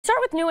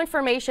start with new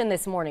information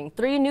this morning.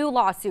 3 new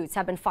lawsuits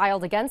have been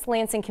filed against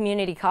Lansing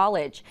Community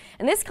College.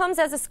 And this comes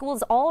as the school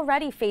is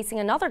already facing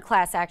another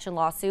class action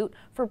lawsuit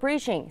for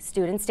breaching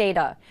students'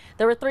 data.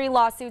 There were 3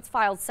 lawsuits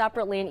filed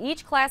separately, and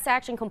each class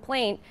action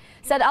complaint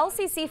said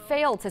LCC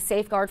failed to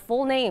safeguard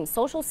full names,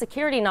 social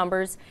security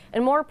numbers,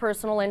 and more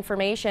personal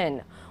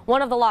information.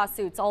 One of the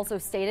lawsuits also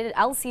stated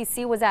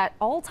LCC was at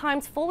all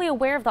times fully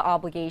aware of the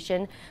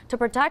obligation to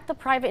protect the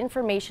private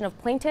information of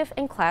plaintiff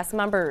and class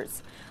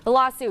members. The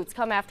lawsuits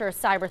come after a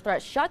cyber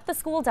threat shut the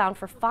school down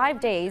for 5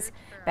 days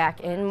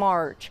back in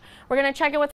March. We're going to check in with